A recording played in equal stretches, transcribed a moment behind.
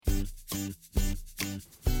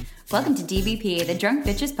Welcome to DBP, the Drunk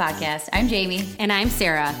Bitches Podcast. I'm Jamie. And I'm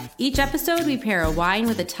Sarah. Each episode, we pair a wine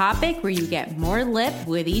with a topic where you get more lip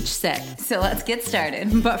with each sip. So let's get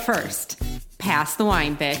started. But first, pass the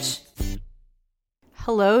wine, bitch.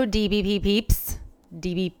 Hello, DBP peeps.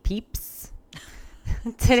 DB peeps.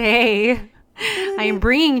 Today, I am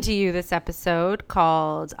bringing to you this episode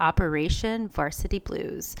called Operation Varsity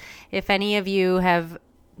Blues. If any of you have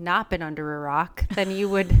not been under a rock, then you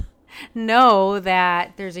would know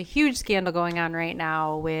that there's a huge scandal going on right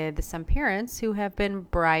now with some parents who have been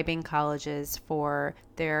bribing colleges for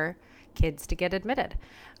their kids to get admitted.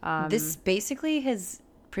 This basically has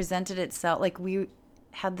presented itself like we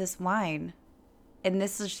had this wine and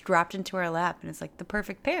this just dropped into our lap and it's like the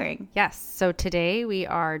perfect pairing. Yes. So today we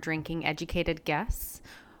are drinking Educated Guess,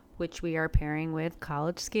 which we are pairing with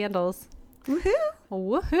college scandals. Woohoo!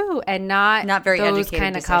 Woohoo! And not very those educated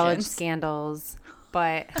kind of college decisions. scandals,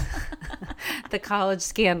 but the college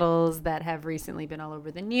scandals that have recently been all over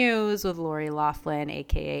the news with Lori Loughlin,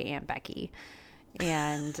 a.k.a. Aunt Becky,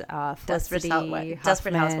 and Desperate Felicity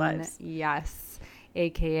Housewives. Yes,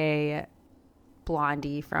 a.k.a.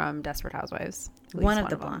 Blondie from Desperate Housewives. One of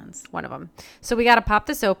the blondes. One of them. So we got to pop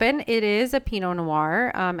this open. It is a Pinot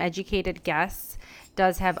Noir. Educated Guess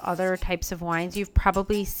does have other types of wines. You've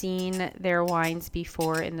probably seen their wines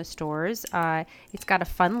before in the stores. It's got a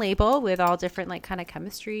fun label with all different like kind of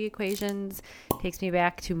chemistry equations. Takes me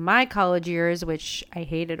back to my college years, which I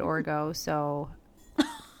hated Orgo, so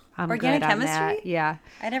I'm Organic good on chemistry? that. Yeah.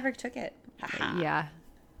 I never took it. Yeah.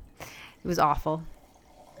 It was awful.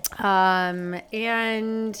 But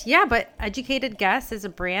Educated Guess is a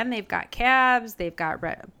brand. They've got cabs, they've got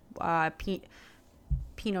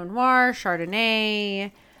Pinot Noir,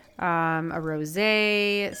 Chardonnay, a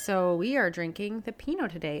rosé. So we are drinking the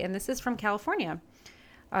Pinot today, and this is from California,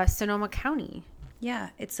 Sonoma County. Yeah,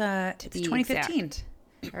 it's 2015. Exact.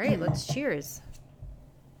 All right, let's cheers.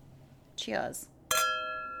 Cheers.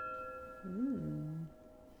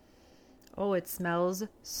 Oh, it smells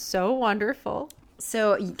so wonderful.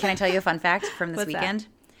 So can I tell you a fun fact from this What's weekend? that?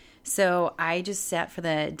 So I just sat for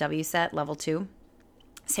the WSET level 2.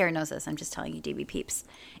 Sarah knows this. I'm just telling you, DB peeps.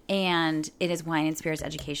 And it is Wine and Spirits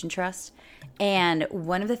Education Trust. And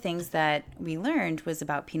one of the things that we learned was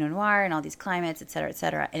about Pinot Noir and all these climates, et cetera, et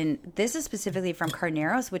cetera. And this is specifically from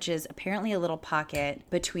Carneros, which is apparently a little pocket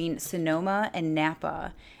between Sonoma and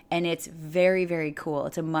Napa. And it's very, very cool.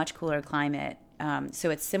 It's a much cooler climate.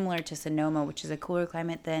 So it's similar to Sonoma, which is a cooler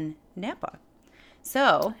climate than Napa.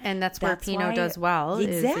 And that's where Pinot why- does well,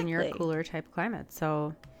 is in your Exactly. cooler type climate.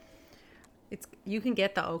 So you can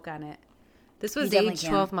get the oak on it. This was You definitely aged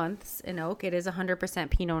can. 12 months in oak. It is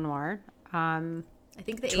 100% Pinot Noir. I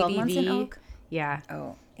think the 12 ABV. months in oak? Yeah.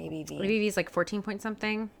 Oh, ABV. ABV is like 14 point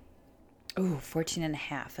something. Ooh, 14 and a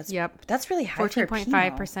half. Yep. That's really high for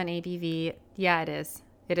 14.5% ABV. Yeah, it is.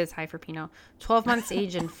 It is high for Pinot. 12 months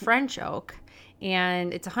aged in French oak.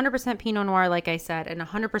 And it's 100% Pinot Noir, like I said, and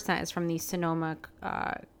 100% is from the Sonoma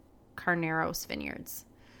Carneros vineyards.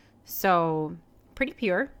 So pretty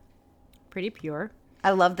pure. Pretty pure.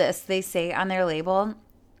 I love this. They say on their label,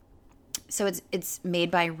 so it's made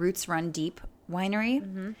by Roots Run Deep Winery.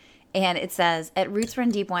 Mm-hmm. And it says, at Roots Run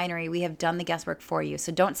Deep Winery, we have done the guesswork for you.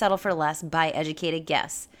 So don't settle for less. Buy Educated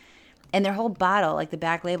Guess. And their whole bottle, like the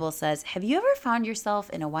back label says, have you ever found yourself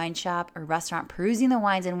in a wine shop or restaurant perusing the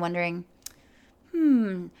wines and wondering,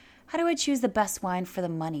 how do I choose the best wine for the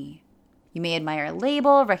money? You may admire a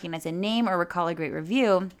label, recognize a name, or recall a great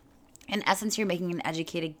review. In essence, you're making an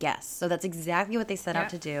educated guess. So that's exactly what they set out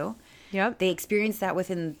to do. Yep. They experienced that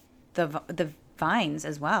within the vines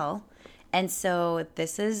as well. And so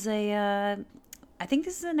this is I think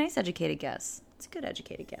this is a nice educated guess. It's a good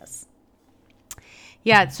educated guess.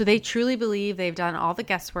 Yeah, so they truly believe they've done all the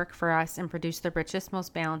guesswork for us and produced the richest,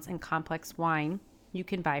 most balanced, and complex wine you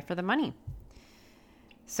can buy for the money.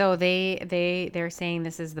 So they're saying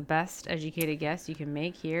this is the best educated guess you can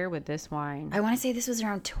make here with this wine. I want to say this was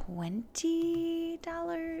around $20.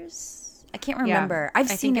 I can't remember. I've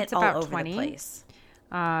seen it all over the place.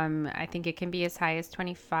 I think it can be as high as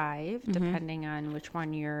 25, depending on which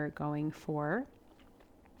one you're going for.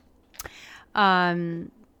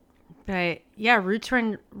 But yeah, Roots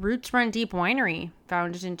Run Deep Winery,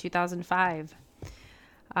 founded in 2005.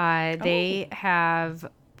 They have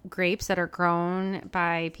grapes that are grown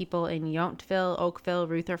by people in Yountville, Oakville,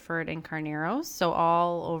 Rutherford, and Carneros, so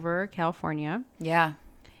all over California. Yeah.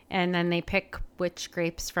 And then they pick which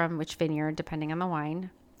grapes from which vineyard, depending on the wine.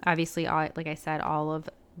 Obviously, like I said, all of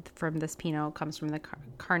from this Pinot comes from the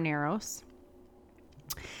Carneros.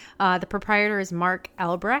 The proprietor is Mark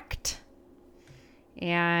Albrecht.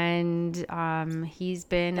 And he's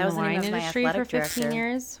been in the wine industry for 15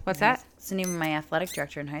 years. What's that? It's the name of my athletic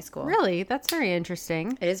director in high school. Really? That's very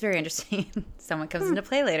interesting. It is very interesting. Someone comes into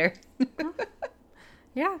play later.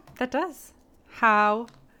 Yeah, that does.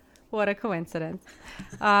 What a coincidence.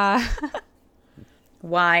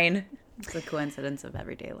 Wine. It's a coincidence of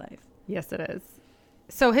everyday life. Yes, it is.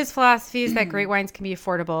 So his philosophy is that great wines can be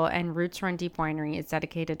affordable, and Roots Run Deep Winery is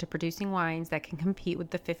dedicated to producing wines that can compete with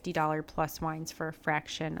the $50 plus wines for a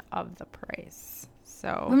fraction of the price.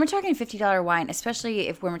 So when we're talking $50 wine,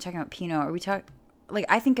 especially when we're talking about Pinot,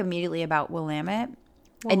 I think immediately about Willamette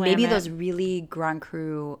and maybe those really Grand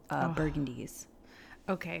Cru Burgundies.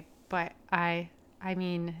 Okay, but I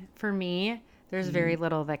mean, for me, there's very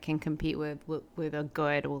little that can compete with a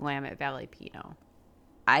good Willamette Valley Pinot.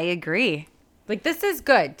 I agree. Like, this is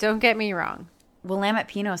good. Don't get me wrong. Willamette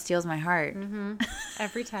Pinot steals my heart. Mm-hmm.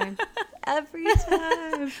 Every time. Every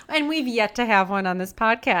time. And we've yet to have one on this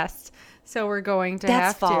podcast. So we're going to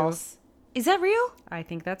have to. That's false. Is that real? I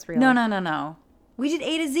think that's real. No. We did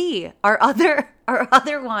A to Z. Our other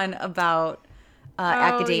one about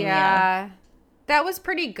academia. Yeah. That was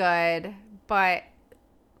pretty good, but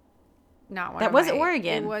not one that wasn't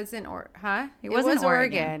Oregon. It wasn't It wasn't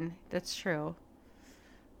Oregon. That's true.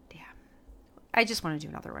 Damn. I just want to do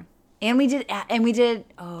another one. And we did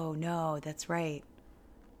oh no, that's right.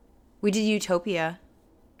 We did Utopia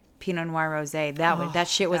Pinot Noir Rosé. That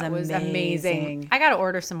shit was amazing. I got to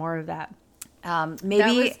order some more of that.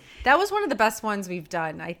 Maybe that was one of the best ones we've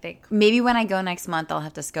done, I think. Maybe when I go next month, I'll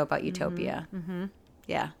have to scope out Utopia. Mm-hmm.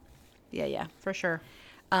 Yeah. For sure.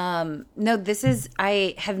 No,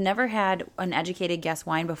 I have never had an educated guess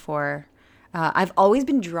wine before. I've always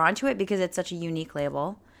been drawn to it because it's such a unique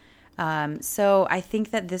label. So I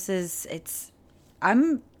think that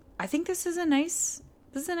I think this is a nice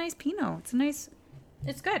Pinot.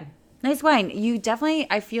 It's good. Nice wine. You definitely,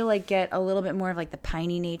 I feel like, get a little bit more of like the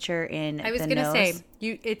piney nature in the nose. I was going to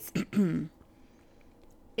say,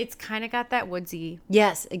 it's kind of got that woodsy.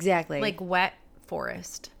 Yes, exactly. Like wet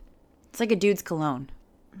forest. It's like a dude's cologne.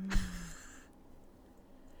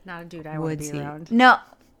 Not a dude I want to be around. No,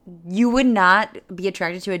 you would not be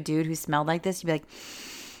attracted to a dude who smelled like this. You'd be like,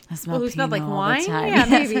 I smell Pinot smelled like all wine? the time. Yeah,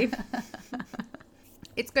 maybe.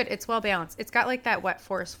 It's good. It's well balanced. It's got like that wet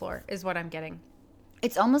forest floor is what I'm getting.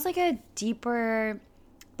 It's almost like a deeper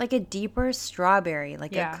strawberry,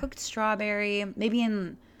 a cooked strawberry. Maybe I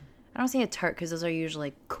don't say a tart because those are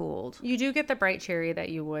usually cooled. You do get the bright cherry that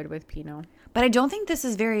you would with Pinot. But I don't think this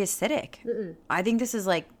is very acidic. Mm-mm. I think this is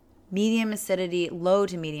like medium acidity, low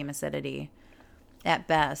to medium acidity at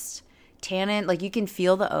best. Tannin, like you can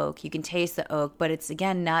feel the oak, you can taste the oak, but it's,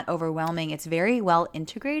 again, not overwhelming. It's very well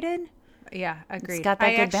integrated. Yeah, agreed. It's got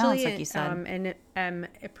that good balance, like you said. And I'm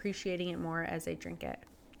appreciating it more as I drink it.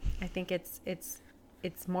 I think it's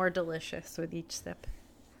more delicious with each sip.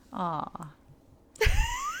 Aw.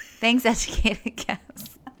 Thanks, educated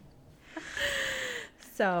guess.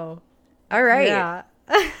 So, all right. Yeah.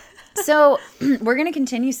 So we're going to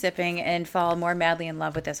continue sipping and fall more madly in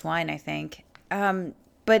love with this wine, I think.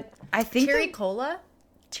 But I think Cherry Cola?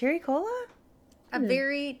 Cherry Cola? A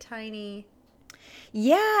very tiny.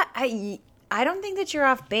 Yeah, I don't think that you're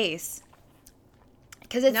off base.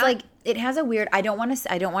 Because it's like, it has a weird, I don't want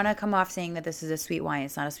to come off saying that this is a sweet wine.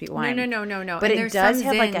 It's not a sweet wine. No. But and it does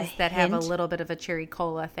have like a hint that have a little bit of a cherry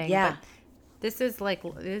cola thing. Yeah. But this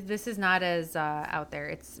is not as out there.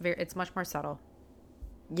 It's much more subtle.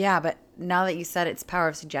 Yeah, but now that you said it's power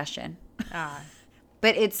of suggestion.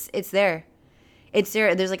 But it's there. It's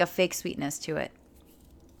there. There's like a fake sweetness to it.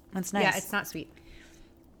 That's nice. Yeah, it's not sweet.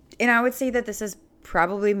 And I would say that this is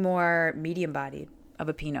probably more medium bodied of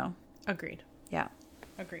a Pinot. Agreed. Yeah.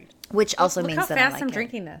 Agreed. Which also means that I like it. Look how fast I'm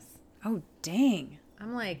drinking this. Oh, dang.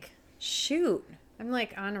 I'm like, shoot. I'm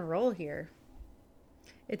like on a roll here.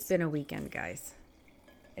 It's been a weekend, guys.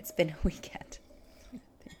 It's been a weekend. Thank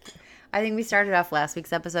you. I think we started off last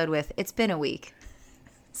week's episode with, it's been a week.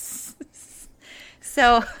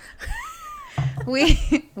 So we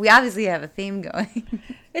obviously have a theme going.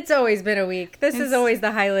 It's always been a week. This is always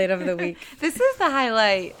the highlight of the week. This is the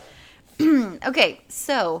highlight. Okay,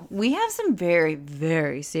 so we have some very,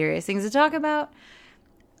 very serious things to talk about.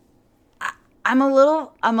 I'm a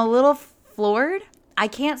little floored. I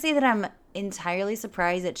can't say that I'm entirely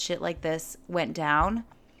surprised that shit like this went down,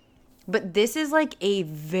 but this is like a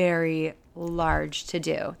very large to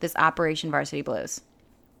do. This Operation Varsity Blues,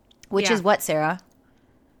 which is what, Sarah?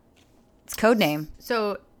 It's code name.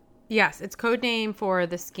 So, yes, it's code name for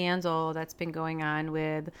the scandal that's been going on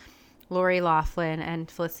with Lori Loughlin and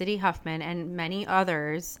Felicity Huffman and many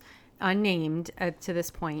others unnamed to this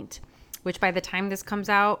point. which by the time this comes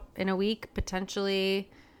out in a week, potentially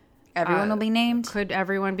Everyone will be named. Could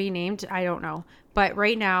everyone be named? I don't know. But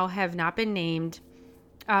right now have not been named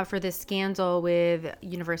for this scandal with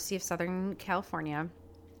University of Southern California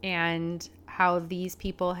and how these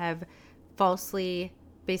people have falsely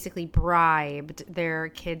basically bribed their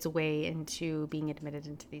kids' way into being admitted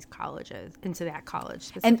into these colleges, into that college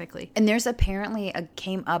specifically. And there's apparently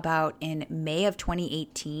came about in May of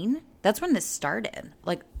 2018. That's when this started,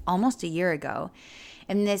 like almost a year ago.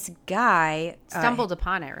 And this guy stumbled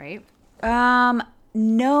upon it, right?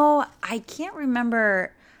 No, I can't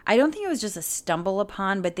remember. I don't think it was just a stumble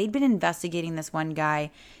upon, but they'd been investigating this one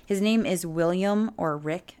guy. His name is William or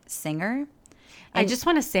Rick Singer. I just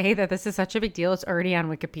want to say that this is such a big deal. It's already on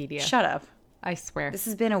Wikipedia. Shut up. I swear. This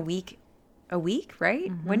has been a week, right?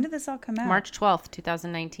 Mm-hmm. When did this all come out? March 12th,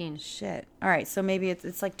 2019. Shit. All right, so maybe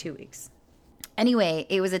it's like 2 weeks. Anyway,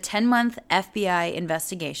 it was a 10-month FBI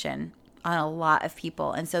investigation on a lot of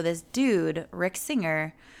people. And so this dude, Rick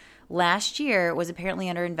Singer, last year was apparently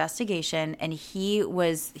under investigation, and he's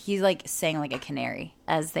like sang like a canary,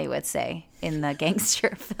 as they would say in the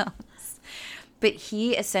gangster films. But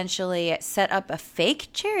he essentially set up a fake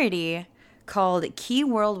charity called Key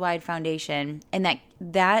Worldwide Foundation, and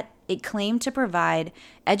that it claimed to provide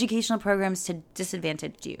educational programs to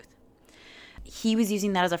disadvantaged youth. He was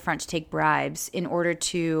using that as a front to take bribes in order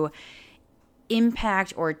to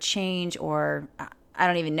impact or change or I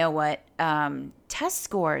don't even know what test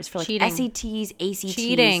scores for like cheating. SATs,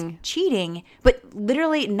 ACTs. Cheating. But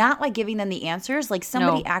literally not like giving them the answers, like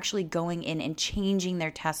somebody actually going in and changing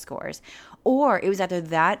their test scores. Or it was either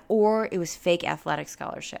that or it was fake athletic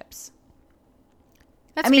scholarships.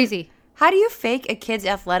 That's crazy. How do you fake a kid's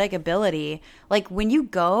athletic ability? Like when you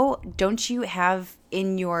go, don't you have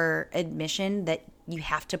in your admission that you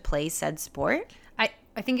have to play said sport?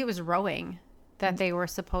 I think it was rowing that they were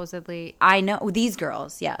supposedly. I know these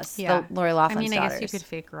girls, yes. Yeah. The Lori Loughlin's daughters. I guess you could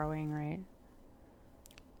fake rowing, right?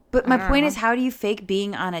 But my point is, how do you fake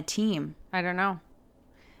being on a team? I don't know.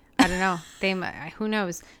 Who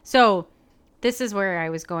knows? So this is where I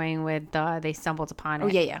was going with they stumbled upon it. Oh,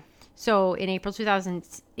 yeah. So in April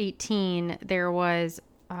 2018, there was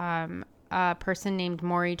a person named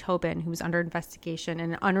Maury Tobin who was under investigation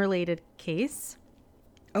in an unrelated case.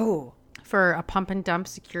 Oh. For a pump and dump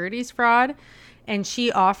securities fraud. And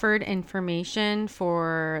she offered information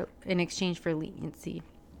in exchange for leniency.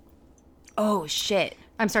 Oh, shit.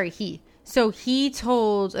 I'm sorry, he. So he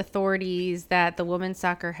told authorities that the women's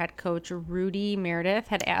soccer head coach, Rudy Meredith,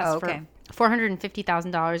 had asked for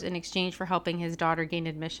 $450,000 in exchange for helping his daughter gain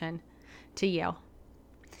admission to Yale.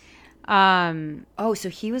 So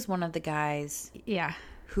he was one of the guys. Yeah.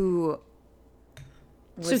 Who.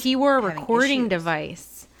 So he wore a recording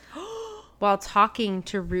device while talking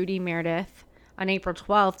to Rudy Meredith on April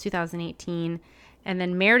 12th, 2018. And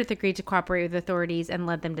then Meredith agreed to cooperate with authorities and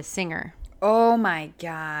led them to Singer. Oh, my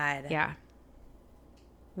God. Yeah.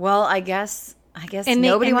 Well, I guess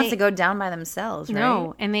nobody wants to go down by themselves, right?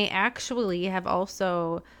 No, and they actually have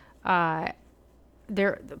also... part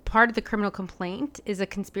of the criminal complaint is a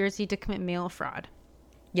conspiracy to commit mail fraud.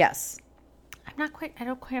 Yes. I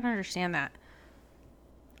don't quite understand that.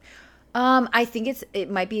 I think it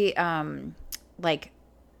might be like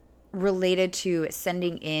related to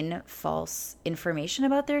sending in false information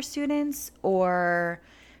about their students, or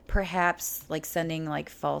perhaps like sending like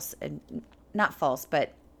not false,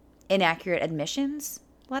 but inaccurate admissions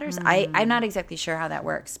letters. I'm not exactly sure how that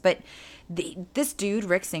works, but this dude,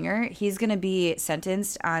 Rick Singer, he's going to be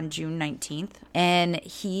sentenced on June 19th, and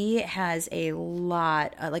he has a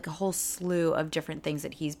lot, like a whole slew of different things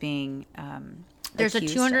that he's being There's a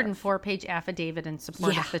 204-page affidavit in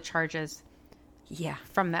support of the charges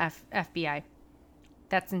from the FBI.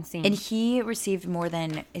 That's insane. And he received more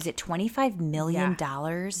than, is it $25 million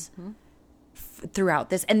throughout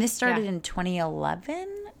this? And this started in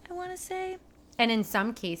 2011, I want to say. And in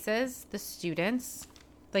some cases, the students,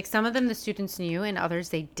 like some of them the students knew and others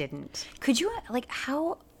they didn't. Could you, like,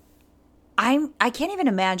 how... I can't even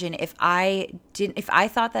imagine if I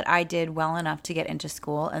thought that I did well enough to get into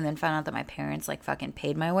school and then found out that my parents like fucking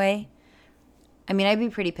paid my way. I mean, I'd be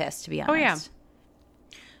pretty pissed, to be honest. Oh, yeah.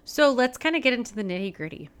 So let's kind of get into the nitty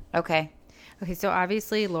gritty. Okay. So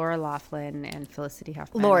obviously Laura Loughlin and Felicity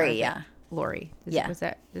Huffman. Lori, yeah. Lori. Is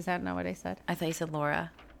that not what I said? I thought you said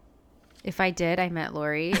Laura. If I did, I meant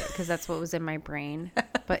Lori because that's what was in my brain.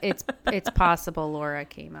 But it's possible Laura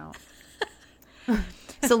came out.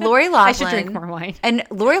 So Lori Loughlin. I should drink more wine. And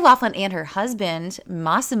Lori Loughlin and her husband,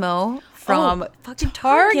 Massimo, from fucking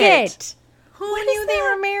Target. Who knew they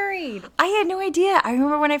were married? I had no idea. I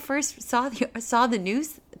remember when I first saw the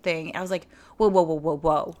news thing, I was like,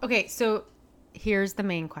 Whoa. Okay, so here's the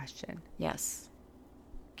main question. Yes.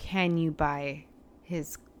 Can you buy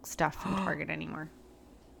his stuff from Target anymore?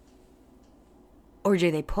 Or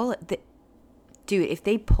do they pull it? Dude, if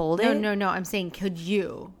they pulled it... No. I'm saying, could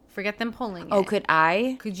you? Forget them pulling it. Oh, could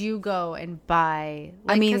I? Could you go and buy...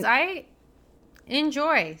 Like, I mean... because I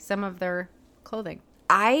enjoy some of their clothing.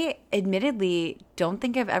 I admittedly don't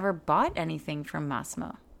think I've ever bought anything from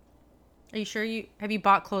Massimo. Are you sure have you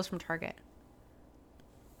bought clothes from Target?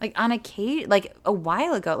 Like on occasion, like a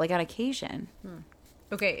while ago, like on occasion.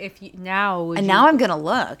 Okay, if you now now I'm gonna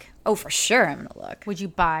look. Oh, for sure, I'm gonna look. Would you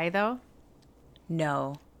buy though?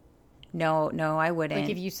 No, I wouldn't. Like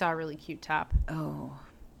if you saw a really cute top,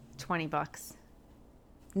 $20.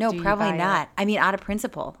 No, Do you probably buy not. it? I mean, out of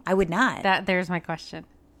principle, I would not. There's my question.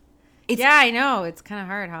 It's- Yeah, I know it's kind of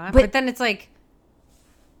hard, huh? But- But then it's like,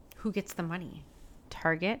 who gets the money?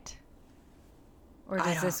 Target, or I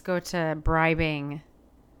does don't- this go to bribing?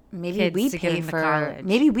 Maybe kids we to get paid into for. college.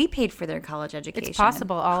 Maybe we paid for their college education. It's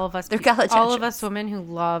possible. All of us, Their college all of entrance. us women who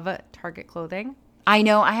love Target clothing. I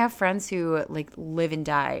know. I have friends who like live and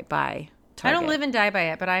die by Target. I don't live and die by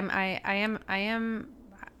it, but I am.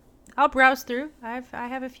 I'll browse through. I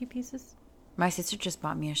have a few pieces. My sister just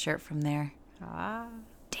bought me a shirt from there. Ah,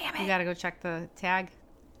 Damn you it! got to go check the tag.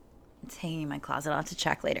 It's hanging in my closet. I'll have to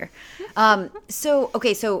check later.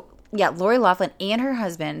 So yeah, Lori Loughlin and her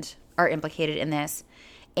husband are implicated in this,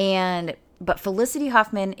 but Felicity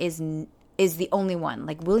Huffman is the only one.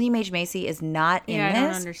 Like William H. Macy is not in this. I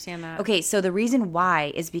don't understand that. Okay, so the reason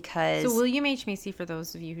why is because So William H. Macy, for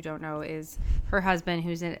those of you who don't know, is her husband,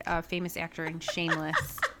 who's a famous actor in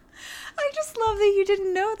Shameless. I just love that you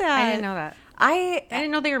didn't know that. I didn't know that. I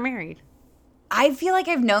didn't know they were married. I feel like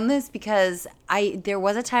I've known this because there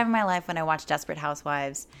was a time in my life when I watched Desperate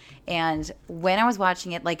Housewives, and when I was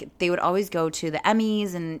watching it, like they would always go to the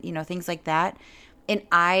Emmys and things like that, and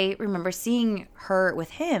I remember seeing her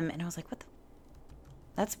with him, and I was like, "What?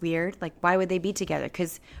 That's weird. Like, why would they be together?"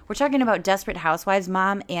 Because we're talking about Desperate Housewives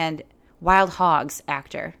mom and Wild Hogs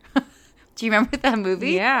actor. Do you remember that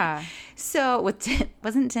movie? Yeah. So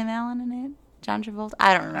wasn't Tim Allen in it? John Travolta?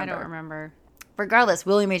 I don't remember. Regardless,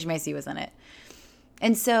 William H. Macy was in it.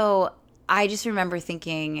 And so I just remember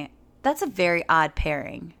thinking, that's a very odd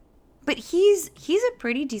pairing. But he's a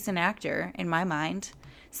pretty decent actor in my mind.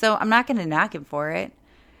 So I'm not going to knock him for it.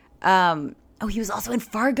 He was also in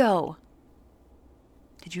Fargo.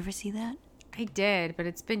 Did you ever see that? I did, but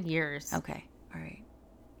it's been years. Okay. All right.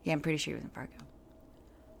 Yeah, I'm pretty sure he was in Fargo.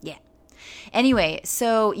 Yeah. Anyway,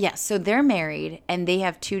 so they're married and they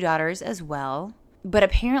have 2 daughters as well. But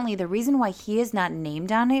apparently the reason why he is not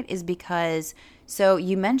named on it is because, so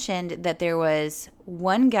you mentioned that there was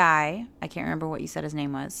one guy, I can't remember what you said his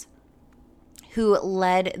name was, who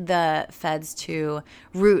led the feds to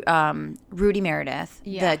Rudy Meredith,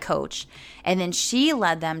 the coach. And then she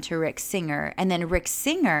led them to Rick Singer. And then Rick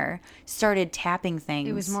Singer started tapping things.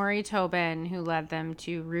 It was Maury Tobin who led them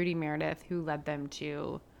to Rudy Meredith, who led them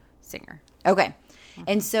to Singer. Okay.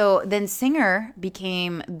 And so then Singer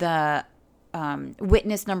became the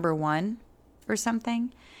witness number 1 or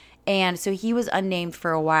something. And so he was unnamed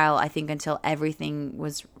for a while, I think, until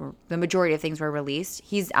the majority of things were released.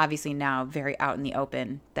 He's obviously now very out in the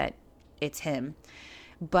open that it's him.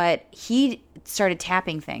 But he started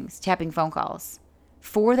tapping phone calls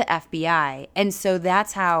for the FBI. And so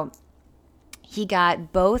that's how he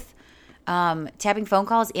got both tapping phone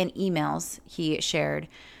calls and emails he shared.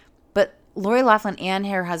 But Lori Loughlin and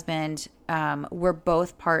her husband were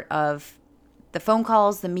both part of the phone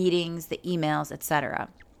calls, the meetings, the emails, etc.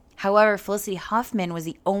 However, Felicity Huffman was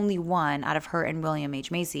the only one out of her and William H.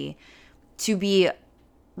 Macy to be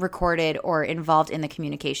recorded or involved in the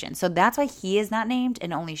communication. So that's why he is not named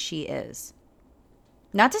and only she is.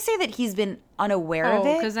 Not to say that he's been unaware of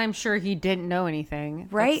it. Because I'm sure he didn't know anything.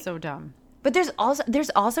 Right? That's so dumb. But there's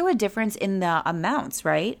also a difference in the amounts,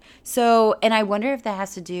 right? So, and I wonder if that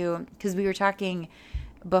has to do, because we were talking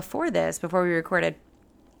before we recorded.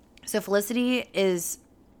 So Felicity is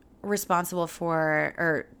responsible for,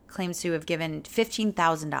 or claims to have given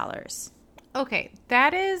 $15,000. Okay,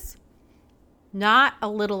 that is not a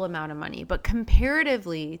little amount of money, but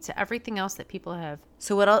comparatively to everything else that people have.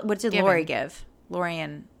 So what did given. Lori give? Lori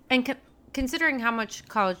and considering how much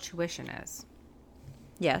college tuition is.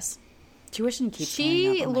 Yes. Tuition keeps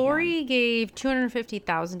going up. Oh Lori gave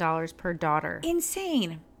 $250,000 per daughter.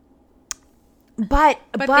 Insane. But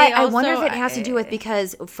I wonder if it has to do with,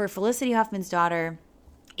 because for Felicity Huffman's daughter,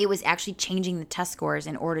 it was actually changing the test scores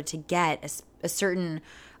in order to get a certain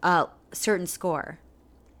score.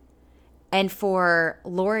 And for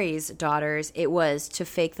Lori's daughters, it was to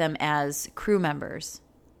fake them as crew members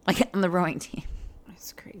like on the rowing team.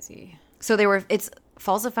 It's crazy. So it's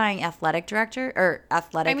falsifying athletic director or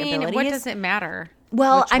athletic abilities. What does it matter?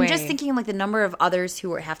 Well, I'm just thinking like the number of others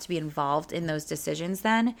who have to be involved in those decisions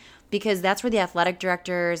then, because that's where the athletic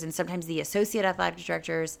directors and sometimes the associate athletic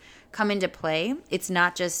directors come into play. It's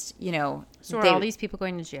not just, So are all these people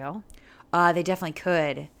going to jail? They definitely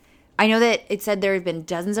could. I know that it said there have been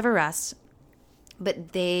dozens of arrests,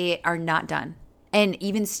 but they are not done. And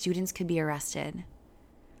even students could be arrested.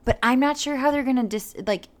 But I'm not sure how they're going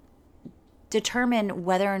to determine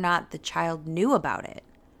whether or not the child knew about it.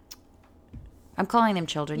 I'm calling them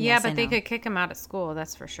children. Yeah, yes, but they could kick them out of school.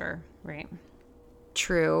 That's for sure. Right.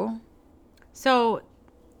 True. So,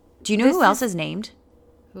 do you know who else is named?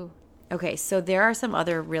 Who? Okay, so there are some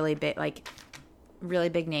other really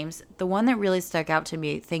big names. The one that really stuck out to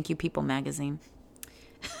me, thank you People magazine,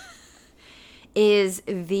 is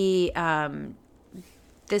the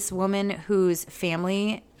this woman whose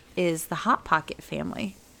family is the Hot Pocket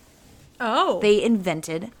family. Oh. They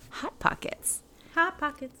invented Hot Pockets. Hot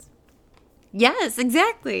Pockets. Yes,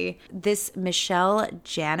 exactly. This Michelle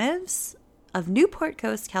Janives of Newport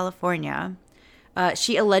Coast, California,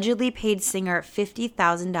 she allegedly paid Singer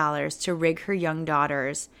 $50,000 to rig her young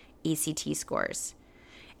daughter's ACT scores.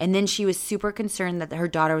 And then she was super concerned that her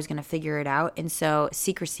daughter was going to figure it out, and so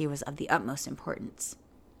secrecy was of the utmost importance.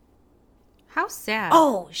 How sad.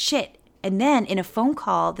 Oh, shit. And then in a phone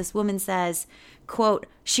call, this woman says, quote,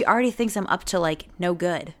 she already thinks I'm up to, no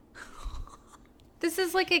good. This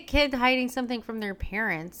is like a kid hiding something from their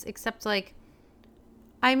parents, except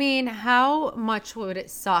how much would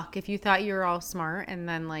it suck if you thought you were all smart and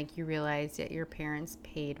then you realized that your parents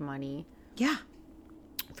paid money Yeah.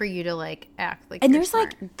 for you to act like and you're there's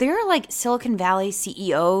smart. there are Silicon Valley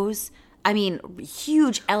CEOs. I mean,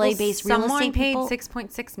 huge LA-based real estate people. Someone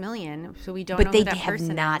paid $6.6 million, so we don't know But who they that have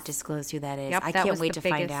person not is. disclosed who that is. Yep, I that can't was wait the to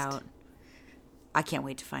find biggest. out. I can't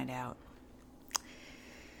wait to find out.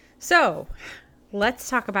 So, let's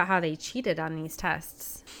talk about how they cheated on these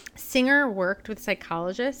tests. Singer worked with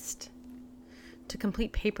psychologists to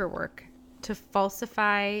complete paperwork to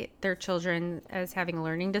falsify their children as having a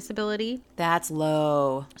learning disability That's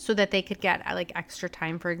low. so that they could get extra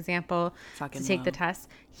time, for example, Fucking to take low. the test.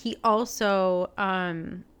 He also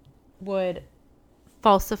would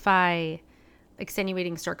falsify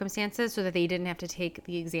extenuating circumstances so that they didn't have to take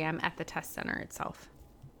the exam at the test center itself.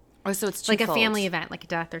 Oh, so it's Like twofold. a family event, like a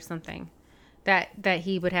death or something, that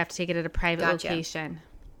he would have to take it at a private Gotcha. location.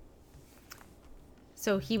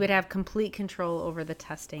 So he would have complete control over the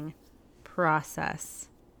testing process.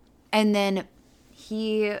 And then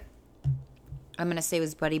I'm going to say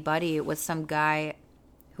was buddy with some guy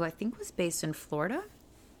who I think was based in Florida,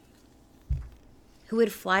 who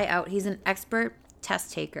would fly out. He's an expert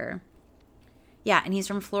test taker. Yeah, and he's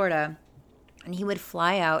from Florida. And he would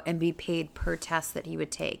fly out and be paid per test that he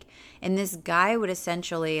would take. And this guy would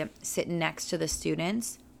essentially sit next to the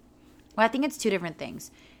students. Well, I think it's two different things.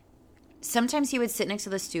 Sometimes he would sit next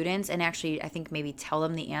to the students and actually, I think, maybe tell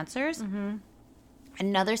them the answers. Mm-hmm.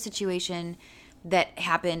 Another situation that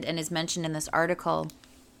happened and is mentioned in this article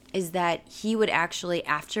is that he would actually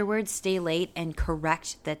afterwards stay late and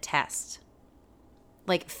correct the test.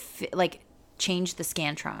 Like change the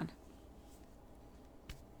Scantron.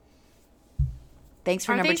 Thanks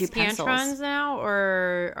for number 2 pencils. Are they Scantrons now,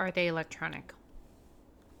 or are they electronic?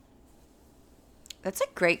 That's a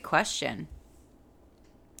great question.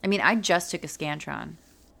 I mean, I just took a Scantron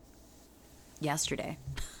yesterday.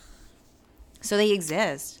 So they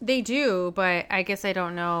exist. They do, but I guess I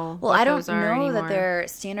don't know. Well, what I don't those are know anymore. that they're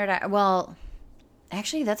standardized. Well,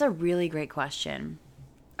 actually, that's a really great question.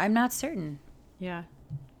 I'm not certain. Yeah.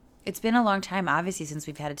 It's been a long time, obviously, since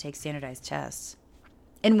we've had to take standardized tests.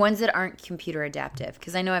 And ones that aren't computer adaptive.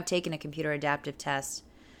 Because I know I've taken a computer adaptive test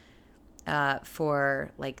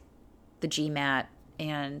for, the GMAT.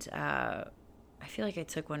 And I feel like I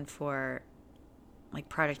took one for,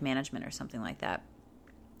 product management or something like that.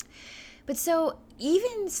 But so,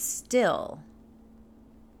 even still,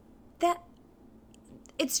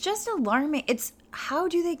 it's just alarming. It's, how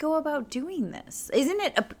do they go about doing this? Isn't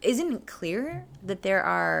it clear that there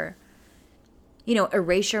are,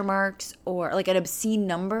 erasure marks or an obscene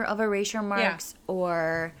number of erasure marks? Yeah.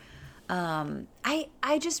 Or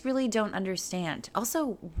I just really don't understand.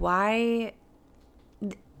 Also, why...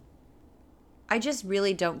 I just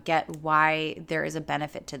really don't get why there is a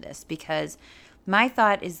benefit to this, because my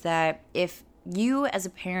thought is that if you as a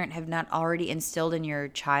parent have not already instilled in your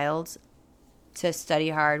child to study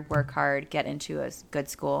hard, work hard, get into a good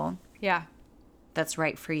school, yeah, that's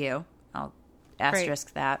right for you. I'll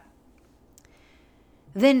asterisk that.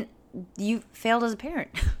 Then you failed as a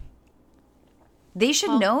parent. They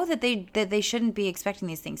should know that they shouldn't be expecting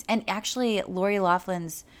these things. And actually, Lori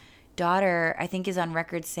Loughlin's daughter, I think, is on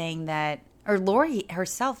record saying that, or Lori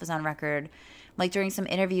herself is on record, like during some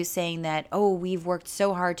interviews saying that, oh, we've worked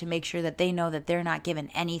so hard to make sure that they know that they're not given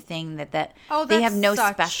anything, that they have no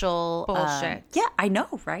special bullshit. Yeah, I know,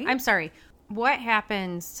 right? I'm sorry. What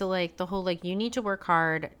happens to like the whole like you need to work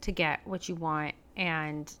hard to get what you want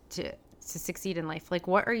and to succeed in life? Like,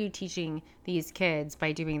 what are you teaching these kids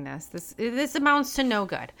by doing this? This amounts to no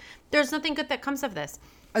good. There's nothing good that comes of this.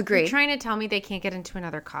 Agreed. You're trying to tell me they can't get into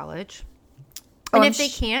another college? Oh, and if they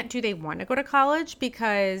can't, do they want to go to college?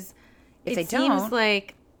 Because if it they seems don't,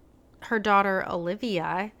 like her daughter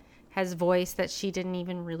Olivia has voiced that she didn't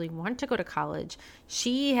even really want to go to college.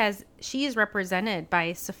 She is represented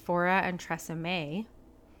by Sephora and Tresemme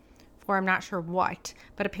for I'm not sure what,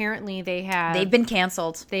 but apparently they've been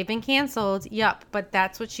canceled. They've been canceled. Yep, but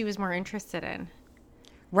that's what she was more interested in.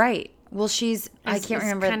 Right. Well, I can't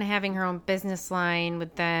remember. Kind of having her own business line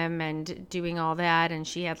with them and doing all that, and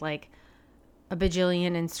she had like a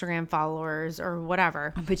bajillion Instagram followers or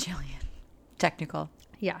whatever. A bajillion. Technical.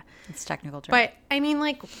 Yeah. It's technical term. But, I mean,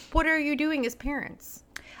 like, what are you doing as parents?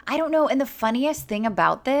 I don't know. And the funniest thing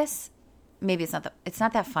about this, maybe it's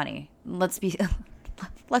not that funny. Let's be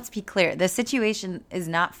clear. The situation is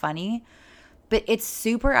not funny, but it's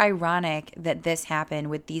super ironic that this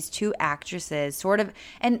happened with these two actresses sort of.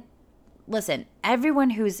 And listen,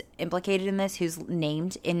 everyone who's implicated in this, who's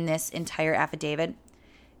named in this entire affidavit,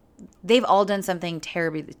 they've all done something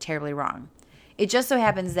terribly, terribly wrong. It just so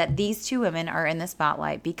happens that these two women are in the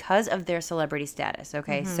spotlight because of their celebrity status,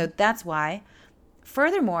 okay? Mm-hmm. So that's why.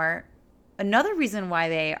 Furthermore, another reason why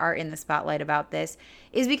they are in the spotlight about this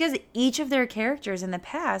is because each of their characters in the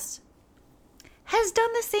past has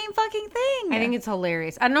done the same fucking thing. I think it's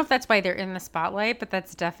hilarious. I don't know if that's why they're in the spotlight, but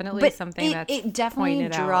that's definitely something it definitely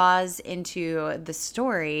draws into the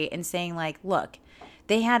story and saying, like, look,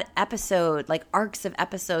 they had arcs of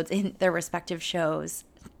episodes in their respective shows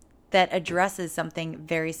that addresses something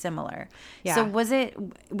very similar. Yeah. So was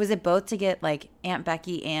it both to get like Aunt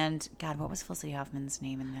Becky and God, what was Felicity Huffman's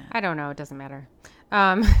name in that? I don't know. It doesn't matter.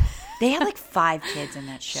 They had like 5 kids in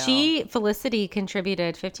that show. Felicity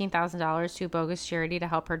contributed $15,000 to a bogus charity to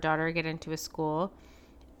help her daughter get into a school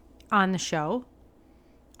on the show,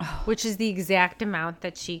 which is the exact amount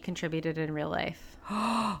that she contributed in real life.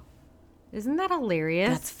 Isn't that hilarious?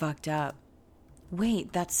 That's fucked up.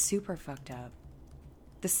 Wait, that's super fucked up.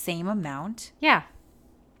 The same amount? Yeah.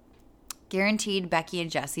 Guaranteed Becky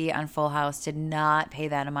and Jesse on Full House did not pay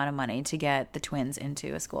that amount of money to get the twins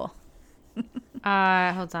into a school.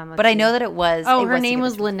 Hold on. But I know that it was. Oh, her name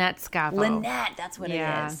was Lynette Scavo. Lynette, that's what it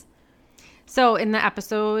is. So in the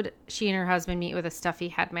episode, she and her husband meet with a stuffy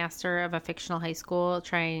headmaster of a fictional high school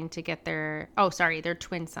trying to get their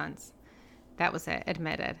twin sons. That was it,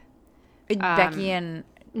 admitted. Becky and...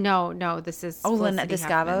 No, this is... Oh, Lynette, the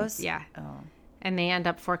Scavos? Yeah. Oh. And they end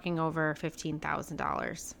up forking over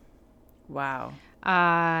 $15,000. Wow.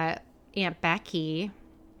 Aunt Becky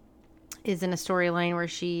is in a storyline where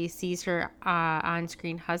she sees her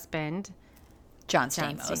on-screen husband, John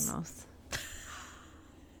Stamos.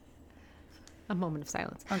 A moment of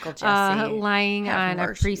silence. Uncle Jesse. Lying on a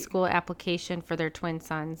preschool application for their twin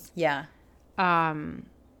sons. Yeah. And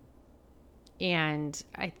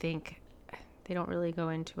I think they don't really go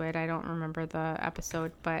into it. I don't remember the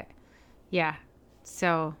episode, but yeah.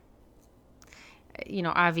 So,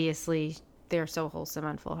 obviously they're so wholesome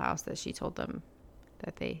on Full House that she told them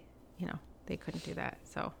that they couldn't do that.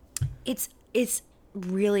 So it's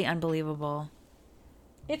really unbelievable.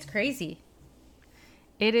 It's crazy.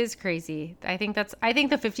 It is crazy. I think the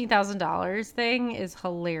 $15,000 thing is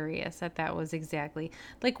hilarious that was exactly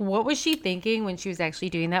like, what was she thinking when she was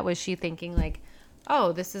actually doing that? Was she thinking like,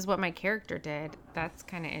 oh, this is what my character did? That's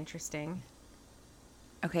kind of interesting.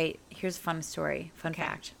 Okay, here's a fun story. Fun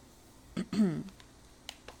fact.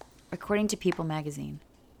 According to People magazine.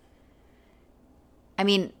 I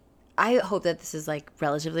mean, I hope that this is like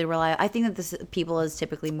relatively reliable. I think that People is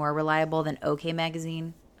typically more reliable than OK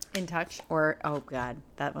magazine. In Touch. Or, oh God,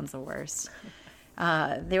 that one's the worst.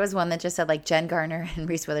 There was one that just said like Jen Garner and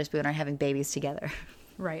Reese Witherspoon are having babies together.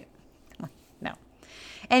 Right. No.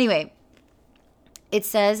 Anyway, it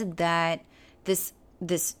says that this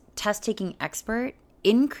test-taking expert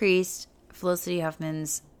increased Felicity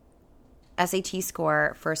Huffman's SAT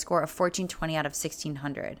score for a score of 1420 out of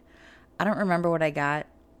 1600. I don't remember what I got.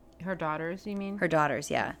 Her daughters, you mean? Her daughters,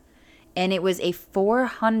 yeah. And it was a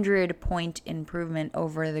 400-point improvement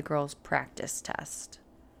over the girls' practice test.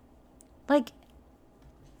 Like,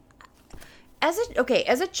 as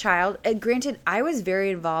a child, granted, I was very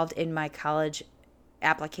involved in my college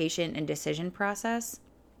application and decision process.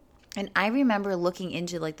 And I remember looking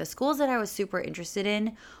into like the schools that I was super interested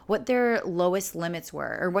in, what their lowest limits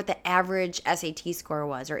were, or what the average SAT score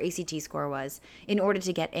was or ACT score was in order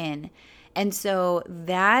to get in. And so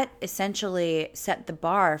that essentially set the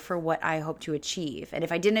bar for what I hope to achieve. And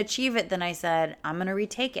if I didn't achieve it, then I said, I'm going to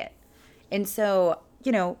retake it. And so,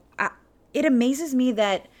 you know, it amazes me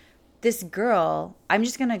that this girl, I'm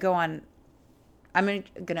just going to go on, I'm going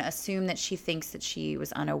to assume that she thinks that she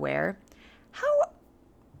was unaware.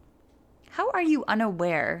 How are you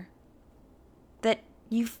unaware that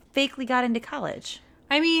you fakely got into college?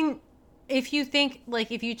 I mean, if you think,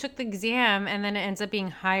 like, if you took the exam and then it ends up being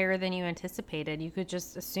higher than you anticipated, you could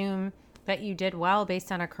just assume that you did well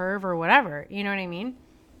based on a curve or whatever. You know what I mean?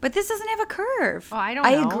 But this doesn't have a curve. Oh, I don't know.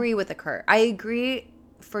 I agree with the curve. I agree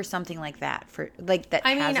for something like that. For like that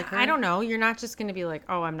has a curve. I don't know. You're not just going to be like,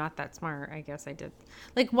 oh, I'm not that smart. I guess I did.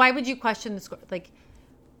 Like, why would you question the score? Like,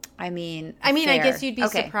 I mean, I fair. guess you'd be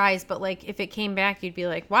surprised, but like if it came back, you'd be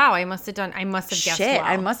like, wow, I must have guessed well.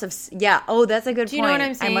 I must have, yeah. Oh, that's a good point. Do you know what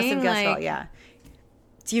I'm saying? I must have guessed well, yeah.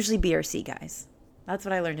 It's usually B or C, guys. That's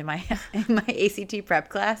what I learned in my ACT prep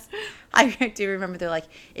class. I do remember they're like,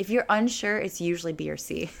 if you're unsure, it's usually B or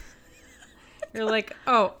C. You're like,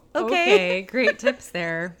 oh, okay. Great tips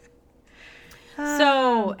there.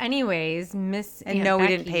 So, anyways, Miss and Aunt no,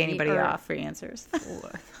 Becky, we didn't pay anybody off for answers.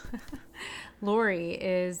 Lori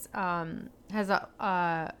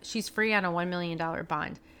she's free on a $1 million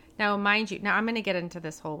bond. Now, mind you, I'm going to get into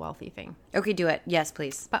this whole wealthy thing. Okay, do it. Yes,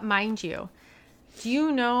 please. But mind you, do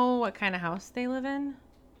you know what kind of house they live in?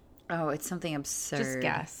 Oh, it's something absurd. Just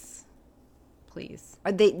guess, please.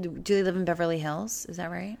 Do they live in Beverly Hills? Is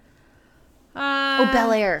that right?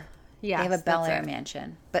 Bel Air. Yeah, they have a Bel Air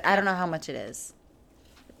mansion, but I don't know how much it is.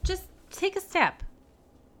 Just take a step.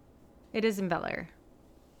 It is in Bel Air.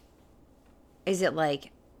 Is it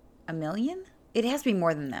like $1 million? It has to be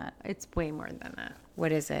more than that. It's way more than that.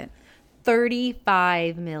 What is it?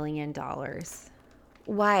 $35 million.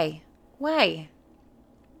 Why?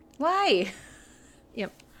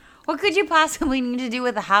 Yep. What could you possibly need to do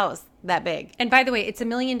with a house that big? And by the way, it's $1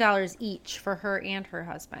 million each for her and her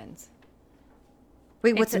husband's.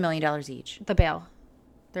 Wait, what's $1 million each? The bail.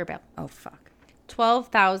 Their bail. Oh, fuck.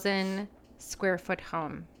 12,000 square foot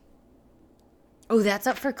home. Oh, that's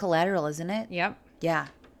up for collateral, isn't it? Yep. Yeah.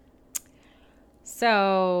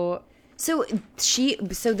 So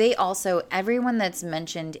they also, everyone that's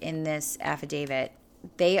mentioned in this affidavit,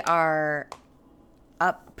 they are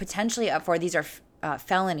potentially up for, these are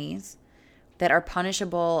felonies that are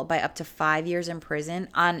punishable by up to 5 years in prison.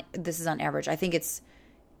 This is on average. I think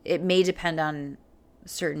it may depend on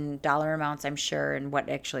certain dollar amounts, I'm sure, and what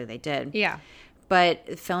actually they did. Yeah.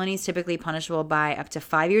 But felonies typically punishable by up to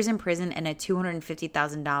 5 years in prison and a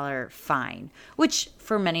 $250,000 fine, which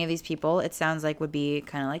for many of these people, it sounds like would be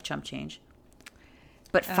kind of like chump change.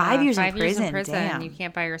 But 5 years in prison, damn. You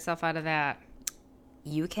can't buy yourself out of that.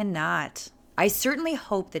 You cannot. I certainly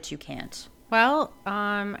hope that you can't. Well,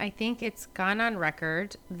 I think it's gone on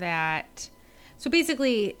record that... So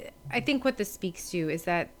basically, I think what this speaks to is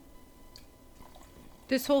that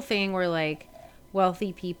this whole thing where, like,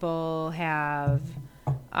 wealthy people have,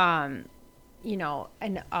 an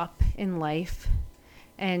up in life.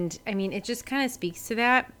 And, I mean, it just kind of speaks to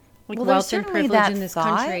that. Like, well, wealth and privilege in this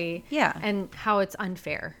country. Yeah. And how it's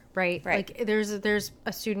unfair, right? Like, there's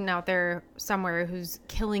a student out there somewhere who's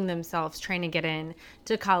killing themselves trying to get in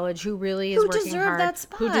to college who really is working hard. That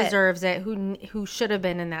spot. Who deserves it, who should have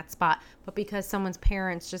been in that spot. But because someone's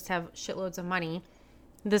parents just have shitloads of money,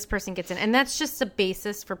 this person gets in. And that's just the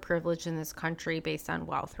basis for privilege in this country based on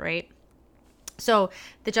wealth, right? So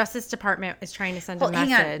the Justice Department is trying to send a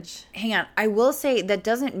message. Hang on. I will say that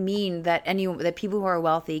doesn't mean that that people who are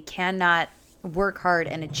wealthy cannot work hard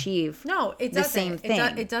and achieve the same thing.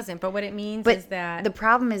 It doesn't. But what it means is that... The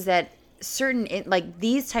problem is that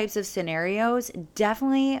these types of scenarios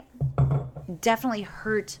definitely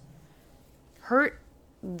hurt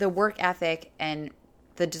the work ethic and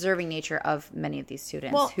the deserving nature of many of these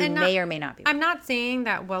students who may or may not be. I'm not saying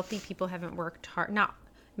that wealthy people haven't worked hard.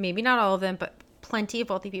 Maybe not all of them, but plenty of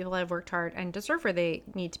wealthy people have worked hard and deserve where they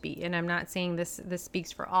need to be. And I'm not saying this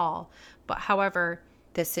speaks for all. But however,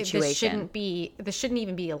 this situation, this shouldn't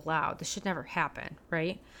even be allowed. This should never happen,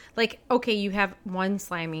 right? Like, okay, you have one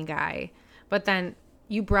slimy guy, but then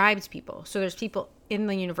you bribed people. So there's people in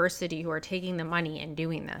the university who are taking the money and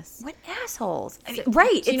doing this. What assholes? I mean,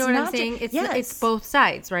 right. Do you know what I'm saying? It's both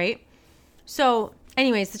sides, right? So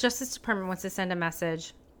anyways, the Justice Department wants to send a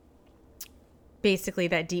message basically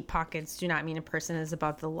that deep pockets do not mean a person is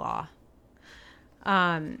above the law.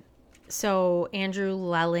 So Andrew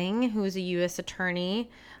Lelling, who is a U.S. attorney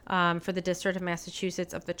for the District of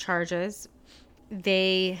Massachusetts of the charges,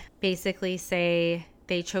 they basically say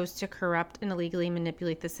they chose to corrupt and illegally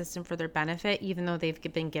manipulate the system for their benefit, even though they've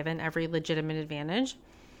been given every legitimate advantage.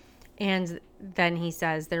 And then he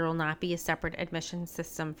says there will not be a separate admission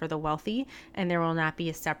system for the wealthy, and there will not be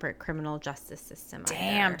a separate criminal justice system.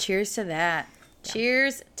 Damn, either. cheers to that. Yeah.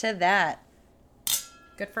 Cheers to that.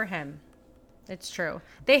 Good for him. It's true.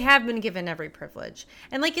 They have been given every privilege.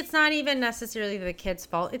 And, like, it's not even necessarily the kid's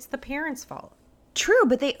fault. It's the parents' fault. True,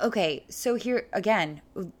 but so here, again,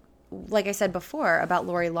 like I said before about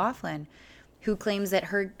Lori Loughlin, who claims that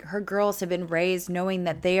her girls have been raised knowing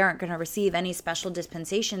that they aren't going to receive any special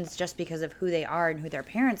dispensations just because of who they are and who their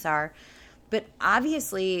parents are. But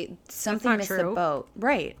obviously, something missed the boat.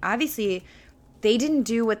 Right. Obviously, they didn't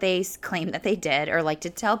do what they claim that they did or like to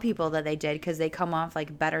tell people that they did because they come off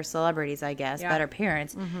like better celebrities, I guess, better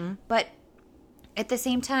parents. Mm-hmm. But at the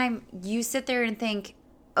same time, you sit there and think,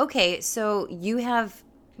 okay, so you have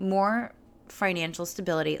more financial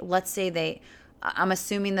stability. Let's say I'm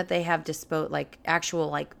assuming that they have actual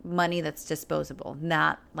like money that's disposable,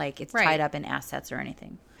 not like it's tied up in assets or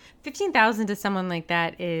anything. $15,000 to someone like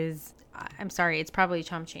that is, I'm sorry, it's probably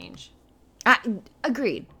chump change.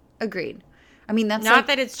 Agreed. I mean, that's not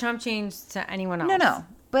that it's chump change to anyone else. No.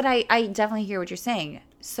 But I definitely hear what you're saying.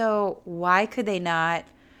 So why could they not,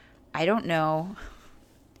 I don't know,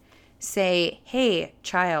 say, hey,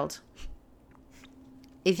 child.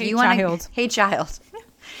 Hey, child.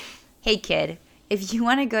 Hey, kid. If you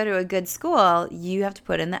want to go to a good school, you have to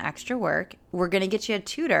put in the extra work. We're going to get you a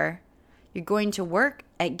tutor. You're going to work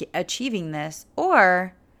at achieving this.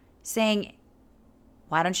 Or saying,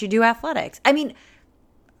 why don't you do athletics? I mean,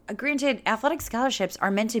 granted, athletic scholarships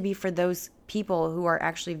are meant to be for those people who are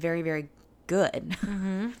actually very, very good.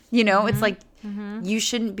 Mm-hmm. You know, it's like you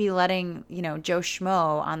shouldn't be letting, Joe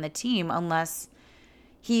Schmo on the team unless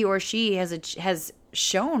he or she has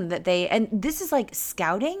shown that and this is like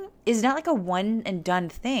scouting is not like a one and done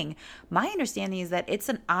thing. My understanding is that it's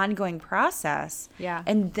an ongoing process. Yeah.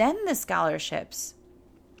 And then the scholarships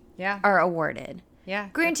are awarded. Yeah.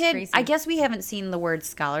 Granted, I guess we haven't seen the word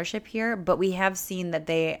scholarship here, but we have seen that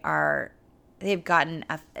they've gotten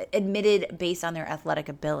admitted based on their athletic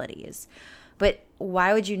abilities. But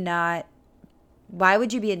why would you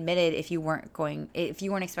be admitted if you weren't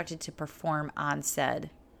expected to perform on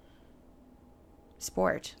said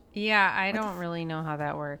sport? Yeah, I don't really know how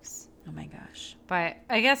that works. Oh my gosh. But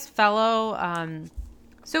I guess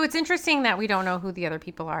so it's interesting that we don't know who the other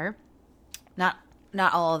people are.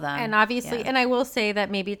 Not all of them. And obviously, and I will say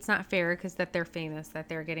that maybe it's not fair because that they're famous, that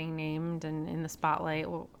they're getting named and in the spotlight.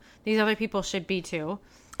 Well, these other people should be too.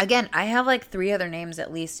 Again, I have like 3 other names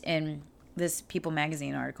at least in this People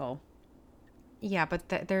magazine article. Yeah,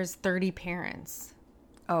 but there's 30 parents.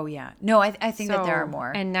 Oh, yeah. No, I think that there are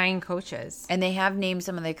more. And 9 coaches. And they have named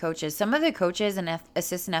some of the coaches. Some of the coaches and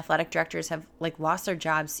assistant athletic directors have like lost their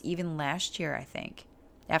jobs even last year, I think,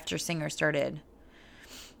 after Singer started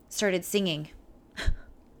singing.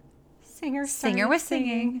 Singer was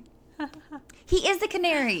singing. He is the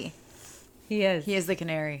canary. He is the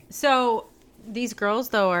canary. So these girls,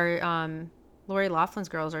 though, are Lori Loughlin's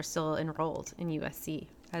girls are still enrolled in USC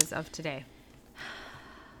as of today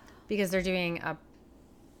because they're doing a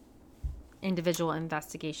individual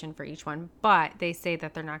investigation for each one. But they say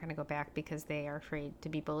that they're not going to go back because they are afraid to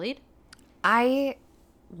be bullied.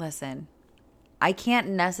 Listen, I can't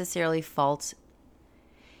necessarily fault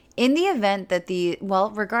in the event that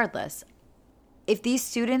regardless, if these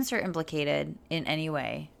students are implicated in any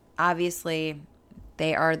way, obviously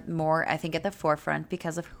they are more, I think, at the forefront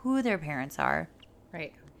because of who their parents are.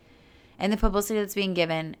 Right. And the publicity that's being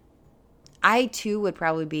given, I too would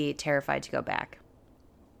probably be terrified to go back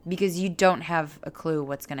because you don't have a clue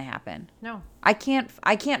what's going to happen. No. I can't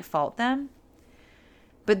fault them.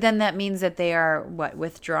 But then that means that they are,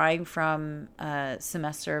 withdrawing from a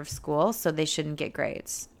semester of school, so they shouldn't get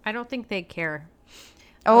grades. I don't think they care.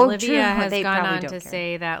 Oh, Olivia true. has They gone probably on don't to care.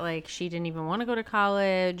 say that, like, she didn't even want to go to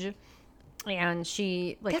college. And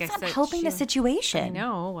she, like That's I said... not helping the situation. I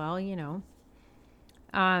know. Well,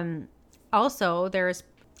 Also, there's...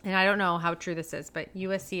 And I don't know how true this is, but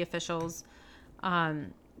USC officials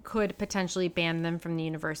could potentially ban them from the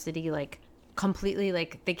university, like, completely.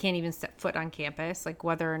 Like, they can't even set foot on campus, like,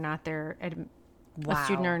 whether or not they're a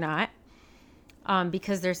student or not.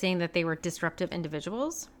 Because they're saying that they were disruptive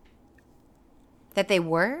individuals. That they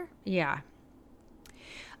were? Yeah.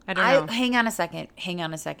 I don't know. Hang on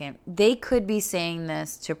a second. They could be saying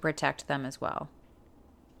this to protect them as well.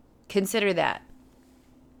 Consider that.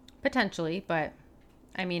 Potentially, but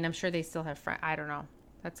I mean, I'm sure they still have friends. I don't know.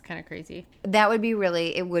 That's kind of crazy. That would be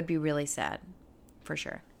really, it would be really sad, for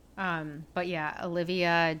sure. But yeah,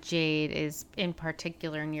 Olivia Jade is in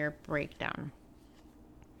particular near breakdown.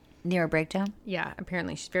 Near a breakdown? Yeah,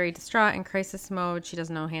 apparently she's very distraught in crisis mode. She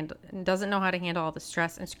doesn't know how to handle all the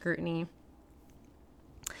stress and scrutiny.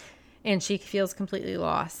 And she feels completely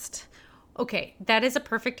lost. Okay, that is a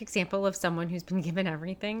perfect example of someone who's been given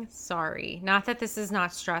everything. Sorry. Not that this is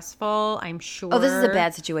not stressful, I'm sure. Oh, this is a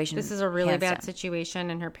bad situation. This is a really bad down. situation,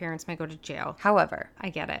 and her parents might go to jail. However, I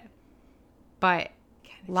get it. But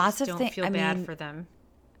lots of don't things. feel bad for them.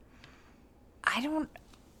 I don't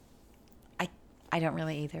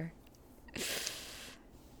really either.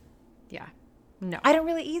 Yeah. No. I don't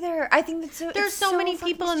really either. I think that's so. There's so many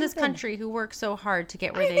people in this country who work so hard to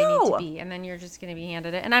get where they need to be, and then you're just going to be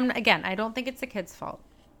handed it. And I don't think it's the kid's fault.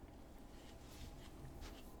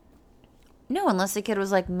 No, unless the kid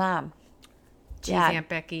was like, "Mom, Geez, Dad, Aunt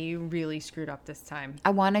Becky, you really screwed up this time. I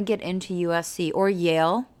want to get into USC or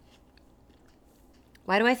Yale."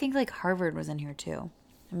 Why do I think like Harvard was in here too?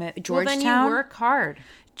 Georgetown. Well, then you work hard.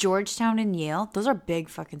 Georgetown and Yale, those are big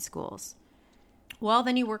fucking schools. Well,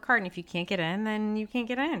 then you work hard, and if you can't get in, then you can't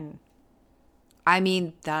get in. I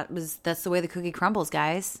mean, that's the way the cookie crumbles,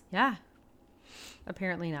 guys. Yeah.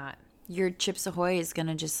 Apparently not. Your Chips Ahoy is going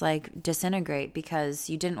to just like disintegrate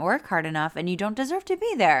because you didn't work hard enough and you don't deserve to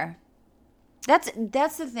be there. That's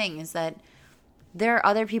the thing, is that there are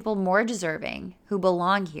other people more deserving who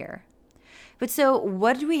belong here. But so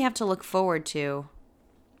what do we have to look forward to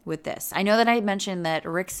with this? I know that I mentioned that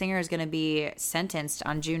Rick Singer is going to be sentenced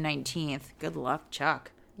on June 19th. Good luck,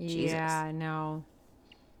 Chuck. Jesus. Yeah, no.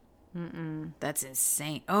 That's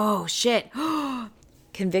insane. Oh, shit.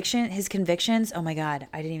 His convictions. Oh my God.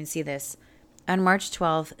 I didn't even see this. On March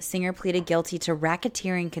 12th, Singer pleaded guilty to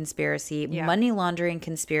racketeering conspiracy, money laundering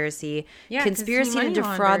conspiracy, conspiracy to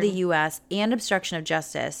defraud the U.S., and obstruction of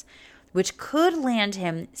justice, which could land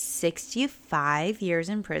him 65 years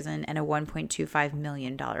in prison and a $1.25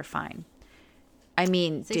 million fine. I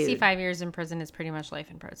mean, 65 years in prison is pretty much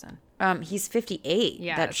life in prison. He's 58.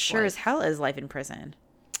 Yeah, that sure as hell is life in prison.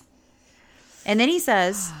 And then he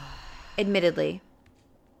says, admittedly,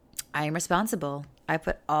 I am responsible. I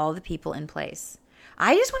put all the people in place.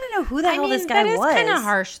 I just want to know who the hell this guy was. That is kind of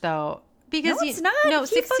harsh, though, because no, it's not. No,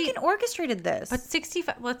 he fucking orchestrated this. But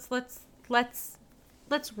 65.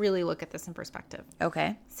 Let's really look at this in perspective.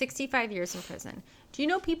 Okay. 65 years in prison. Do you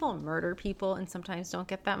know people murder people and sometimes don't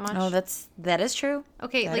get that much? Oh, that is true.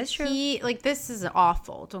 Okay, that is true. This is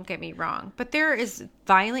awful. Don't get me wrong, but there is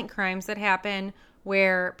violent crimes that happen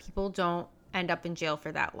where people don't end up in jail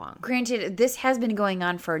for that long. Granted, this has been going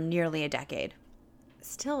on for nearly a decade.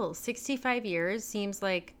 Still, 65 years seems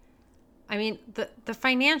like, I mean, the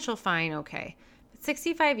financial fine, okay. But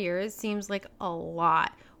 65 years seems like a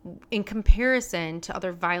lot in comparison to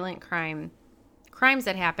other violent crimes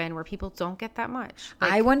that happen where people don't get that much.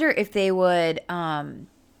 I wonder if they would up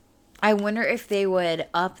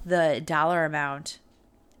the dollar amount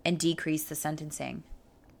and decrease the sentencing.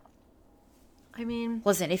 I mean,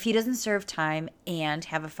 listen, if he doesn't serve time and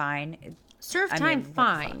have a fine,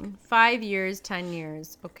 fine. 5 years, 10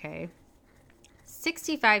 years, okay.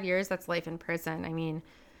 65 years, that's life in prison. I mean,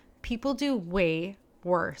 people do way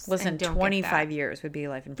worse. Listen, 25 years would be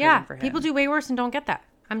life in prison for him. People do way worse and don't get that.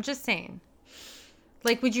 I'm just saying.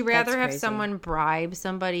 Like, would you rather have someone bribe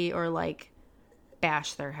somebody or, like,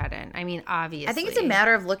 bash their head in? I mean, obviously. I think it's a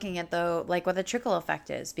matter of looking at, though, like, what the trickle effect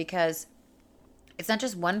is, because it's not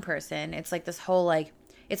just one person. It's like this whole, like,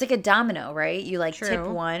 it's like a domino, right? You, like, tip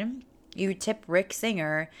one, you tip Rick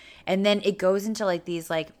Singer, and then it goes into, like, these,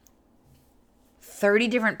 like, 30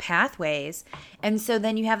 different pathways. And so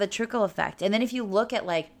then you have the trickle effect. And then if you look at,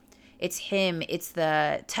 like, it's him, it's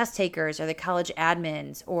the test takers or the college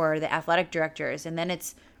admins or the athletic directors, and then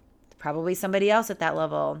it's probably somebody else at that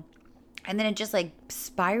level. And then it just, like,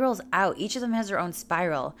 spirals out. Each of them has their own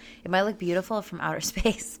spiral. It might look beautiful from outer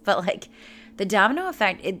space, but, like, the domino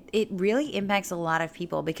effect, it really impacts a lot of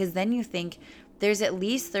people, because then you think there's at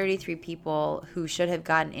least 33 people who should have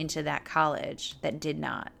gotten into that college that did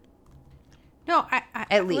not. No,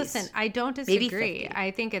 at least. Listen, I don't disagree.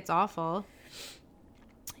 I think it's awful.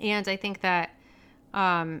 And I think that,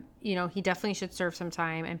 he definitely should serve some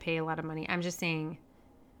time and pay a lot of money. I'm just saying,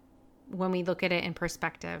 when we look at it in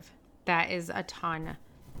perspective, that is a ton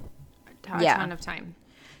of time.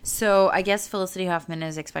 So I guess Felicity Huffman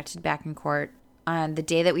is expected back in court on the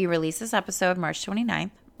day that we release this episode, March 29th.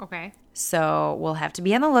 Okay. So we'll have to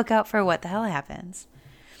be on the lookout for what the hell happens.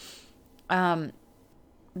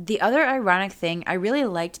 The other ironic thing, I really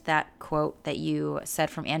liked that quote that you said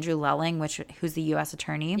from Andrew Lelling, who's the U.S.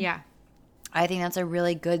 attorney. Yeah. I think that's a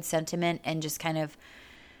really good sentiment and just kind of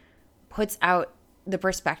puts out the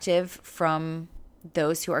perspective from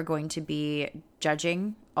those who are going to be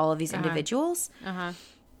judging all of these individuals.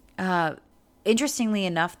 Interestingly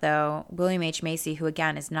enough, though, William H. Macy, who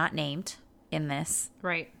again is not named in this,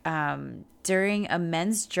 Right. during a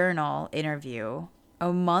Men's Journal interview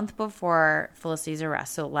a month before Felicity's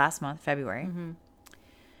arrest, so last month, February.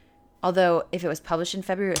 Although if it was published in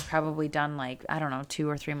February, it was probably done 2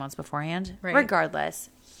 or 3 months beforehand. Right. Regardless,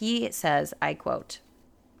 he says, I quote,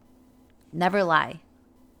 "Never lie.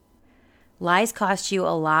 Lies cost you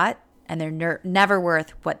a lot, and they're never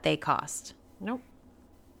worth what they cost." Nope.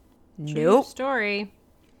 True Nope. story.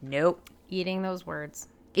 Nope. Eating those words.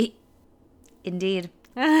 Indeed.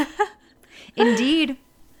 Indeed.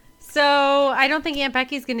 So I don't think Aunt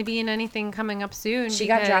Becky's going to be in anything coming up soon. She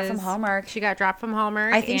got dropped from because Hallmark. She got dropped from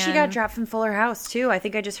Hallmark. I think she got dropped from Fuller House, too. I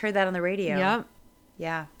think I just heard that on the radio. Yep.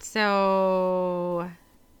 Yeah. So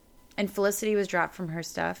And Felicity was dropped from her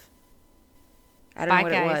stuff. I don't know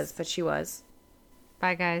what it was, but she was.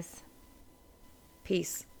 bye, guys.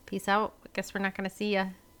 Peace. Peace out. I guess we're not going to see ya.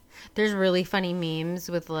 There's really funny memes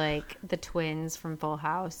with the twins from Full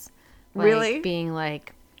House. Really? Being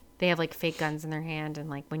they have fake guns in their hand and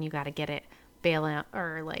when you got to get it, bail out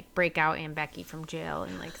or break out Aunt Becky from jail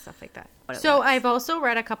and stuff like that. So I've also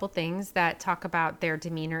read a couple things that talk about their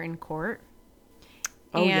demeanor in court.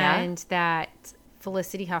 Oh, and that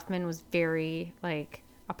Felicity Huffman was very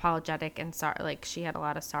apologetic and she had a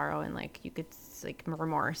lot of sorrow and you could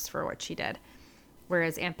remorse for what she did.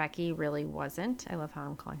 Whereas Aunt Becky really wasn't. I love how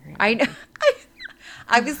I'm calling her Aunt I know. Becky.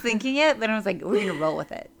 I was thinking it, then I was like, we're going to roll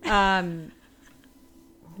with it.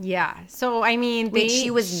 Yeah. So, I mean... Wait, she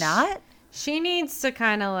was not? She needs to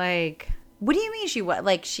kind of What do you mean she was?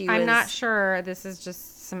 She was... I'm not sure. This is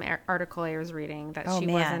just some article I was reading that she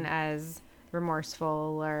man. wasn't as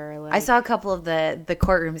remorseful or I saw a couple of the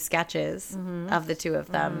courtroom sketches of the two of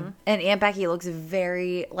them. And Aunt Becky looks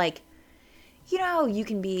very you know how you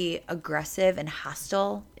can be aggressive and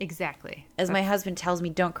hostile? Exactly. As my husband tells me,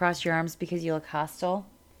 don't cross your arms because you look hostile.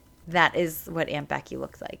 That is what Aunt Becky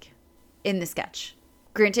looks like in the sketch.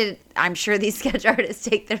 Granted, I'm sure these sketch artists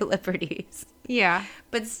take their liberties. Yeah.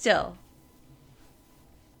 But still.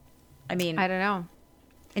 I mean... I don't know.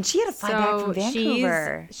 And she had to fly back from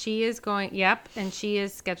Vancouver. She is going... Yep. And she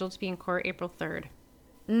is scheduled to be in court April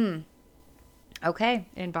 3rd. Okay.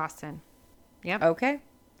 In Boston. Yep. Okay.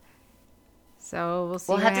 So we'll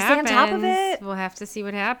see We'll what have to happens. stay on top of it. We'll have to see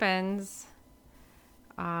what happens.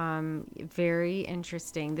 Very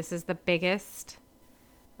interesting. This is the biggest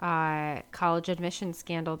college admission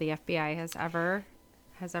scandal the FBI has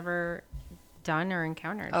ever done or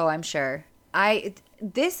encountered. Oh, I'm sure. I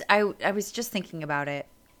was just thinking about it.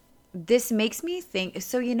 This makes me think.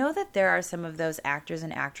 So you know that there are some of those actors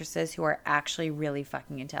and actresses who are actually really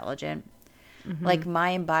fucking intelligent, like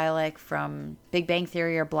Mayim Bialik from Big Bang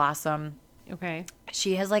Theory or Blossom. Okay.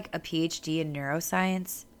 She has a PhD in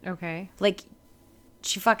neuroscience. Okay.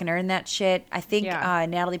 She fucking earned that shit. I think Yeah.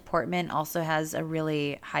 Natalie Portman also has a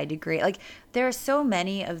really high degree. There are so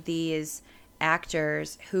many of these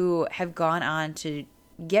actors who have gone on to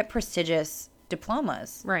get prestigious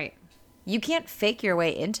diplomas. Right. You can't fake your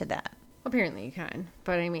way into that. Apparently you can,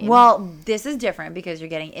 but I mean... Well, this is different because you're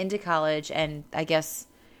getting into college, and I guess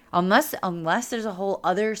unless there's a whole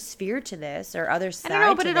other sphere to this or other side to I don't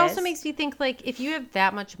know, but this. it also makes me think, if you have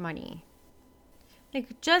that much money,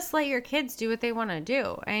 just let your kids do what they want to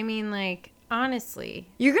do. I mean, honestly...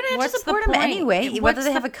 You're going to have to what's the support them point? anyway, whether What's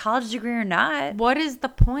they have a college degree or not. What is the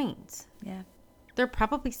point? Yeah. They're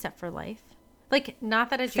probably set for life.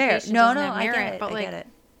 Not that Fair. education No, doesn't have I merit, get it. but I get it.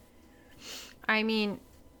 I mean,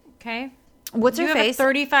 okay. What's You her have face? a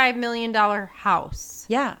 $35 million house.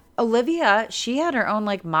 Yeah. Olivia, she had her own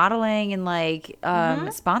modeling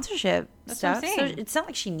and sponsorship That's stuff. what I'm So saying. it's not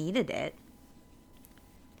like she needed it.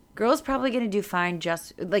 Girl's probably going to do fine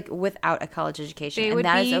just without a college education, and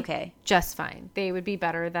that is okay. Just fine. They would be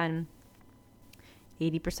better than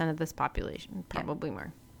 80% of this population, probably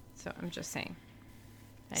more. So I'm just saying.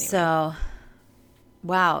 Anyway. So,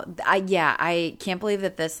 wow. I can't believe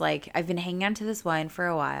that this, I've been hanging on to this wine for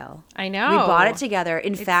a while. I know. We bought it together.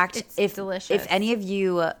 In fact, it's if delicious. if any of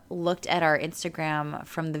you looked at our Instagram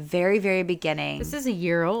from the very, very beginning, This is a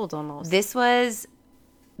year old almost. this was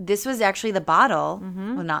actually the bottle.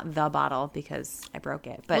 Well, not the bottle because I broke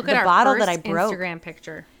it, but Look the at our bottle first that I broke Instagram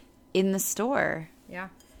picture. in the store. Yeah.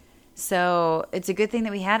 So it's a good thing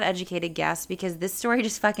that we had educated guests because this story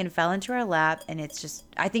just fucking fell into our lap, and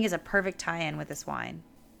I think it's a perfect tie-in with this wine.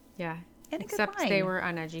 Yeah. And a good Except wine. they were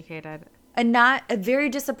uneducated. A very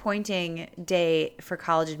disappointing day for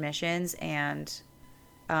college admissions and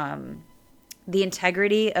the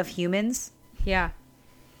integrity of humans. Yeah.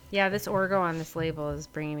 Yeah, this Orgo on this label is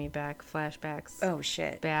bringing me back flashbacks. Oh,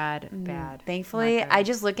 shit. Bad. Thankfully, I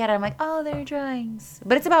just look at it, I'm like, oh, they're drawings.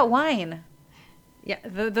 But it's about wine. Yeah,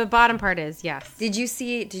 the bottom part is, yes. Did you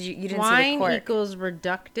see, you didn't see the Wine cork? equals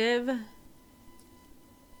reductive.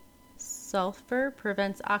 Sulfur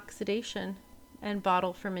prevents oxidation and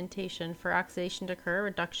bottle fermentation. For oxidation to occur,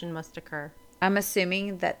 reduction must occur. I'm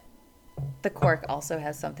assuming that the cork also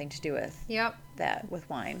has something to do with with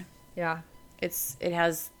wine. Yeah. It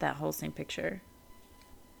has that whole same picture.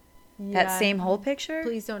 Yeah. That same whole picture?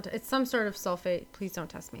 Please don't. It's some sort of sulfate. Please don't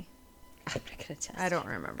test me. I'm not going to test. I don't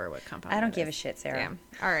remember what compound. I don't give a shit, Sarah. Damn.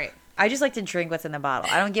 All right. I just like to drink what's in the bottle.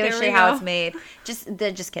 I don't give a There shit we how go. it's made.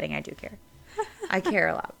 Just kidding. I do care. I care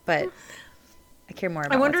a lot, but I care more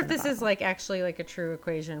about I wonder what's if in this the is bottle. like actually like a true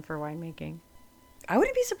equation for winemaking. I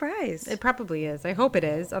wouldn't be surprised. It probably is. I hope it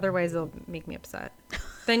is. Otherwise, it'll make me upset.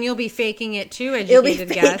 Then you'll be faking it too, It'll be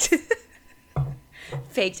educated guess. faked.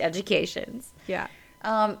 Faked educations. Yeah.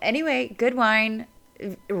 Anyway, good wine.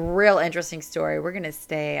 Real interesting story. We're going to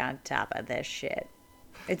stay on top of this shit.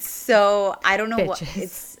 It's so, I don't know what. Bitches.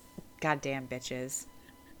 It's goddamn bitches.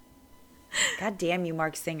 Goddamn you,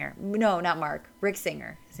 Mark Singer. No, not Mark. Rick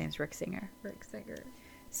Singer. His name's Rick Singer. Rick Singer.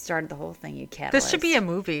 Started the whole thing, you catalyst. This should be a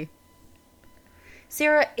movie.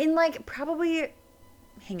 Sarah, in like probably,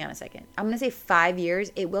 hang on a second. I'm going to say 5 years,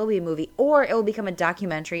 it will be a movie. Or it will become a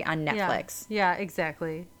documentary on Netflix. Yeah,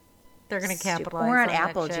 exactly. They're going to capitalize Or on that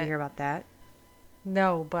Apple. Did shit. you hear about that?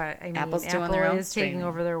 No, but I mean, Apple's doing Apple their own is taking streaming.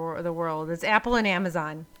 over the world. It's Apple and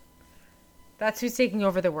Amazon. That's who's taking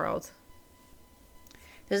over the world.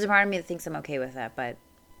 There's a part of me that thinks I'm okay with that, but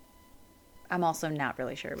I'm also not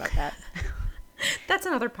really sure about that. That's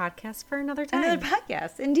another podcast for another time. Another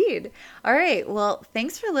podcast, indeed. All right. Well,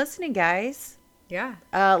 thanks for listening, guys. Yeah.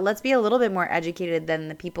 Let's be a little bit more educated than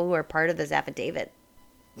the people who are part of this affidavit.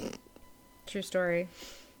 True story.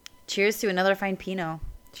 Cheers to another fine Pinot.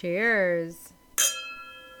 Cheers.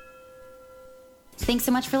 Thanks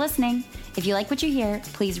so much for listening. If you like what you hear,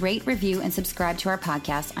 please rate, review, and subscribe to our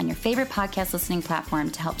podcast on your favorite podcast listening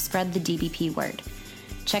platform to help spread the DBP word.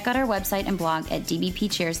 Check out our website and blog at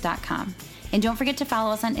dbpcheers.com. And don't forget to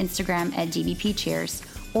follow us on Instagram at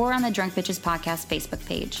dbpcheers or on the Drunk Bitches Podcast Facebook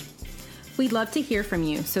page. We'd love to hear from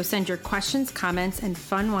you, so send your questions, comments, and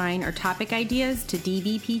fun wine or topic ideas to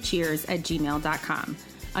dbpcheers@gmail.com.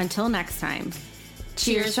 Until next time,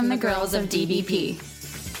 Cheers from the girls of DBP.